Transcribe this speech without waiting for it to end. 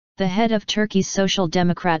The head of Turkey's Social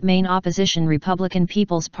Democrat main opposition Republican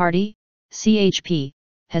People's Party, CHP,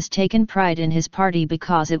 has taken pride in his party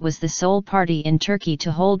because it was the sole party in Turkey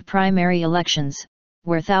to hold primary elections,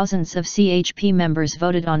 where thousands of CHP members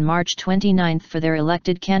voted on March 29 for their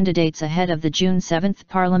elected candidates ahead of the June 7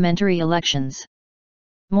 parliamentary elections.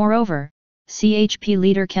 Moreover, CHP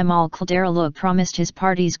leader Kemal Kılıçdaroğlu promised his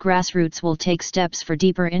party's grassroots will take steps for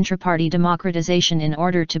deeper intra-party democratization in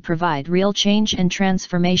order to provide real change and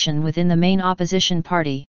transformation within the main opposition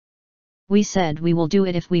party. "We said we will do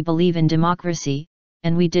it if we believe in democracy,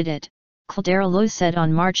 and we did it," Kılıçdaroğlu said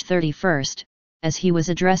on March 31, as he was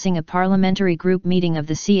addressing a parliamentary group meeting of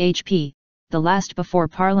the CHP, the last before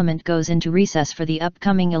Parliament goes into recess for the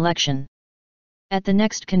upcoming election. "At the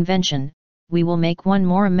next convention, we will make one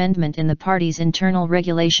more amendment in the party's internal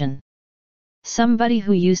regulation. Somebody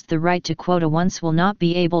who used the right to quota once will not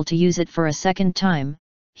be able to use it for a second time,"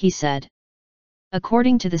 he said.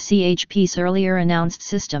 According to the CHP's earlier announced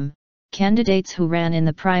system, candidates who ran in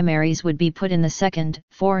the primaries would be put in the 2nd,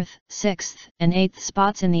 4th, 6th, and 8th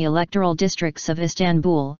spots in the electoral districts of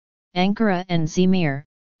Istanbul, Ankara and Izmir,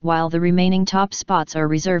 while the remaining top spots are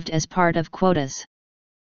reserved as part of quotas.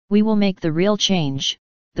 "We will make the real change,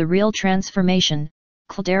 the real transformation,"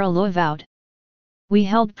 Kılıçdaroğlu vowed. "We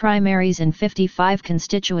held primaries in 55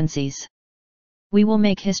 constituencies. We will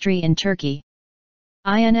make history in Turkey.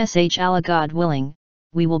 Inshallah, God willing,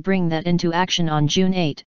 we will bring that into action on June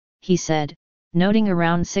 8, he said, noting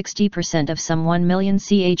around 60% of some 1 million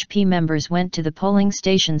CHP members went to the polling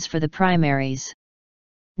stations for the primaries.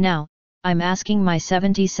 "Now, I'm asking my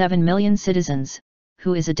 77 million citizens,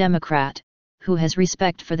 who is a Democrat, who has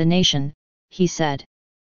respect for the nation," he said.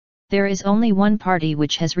 "There is only one party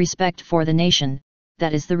which has respect for the nation,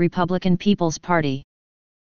 that is the Republican People's Party.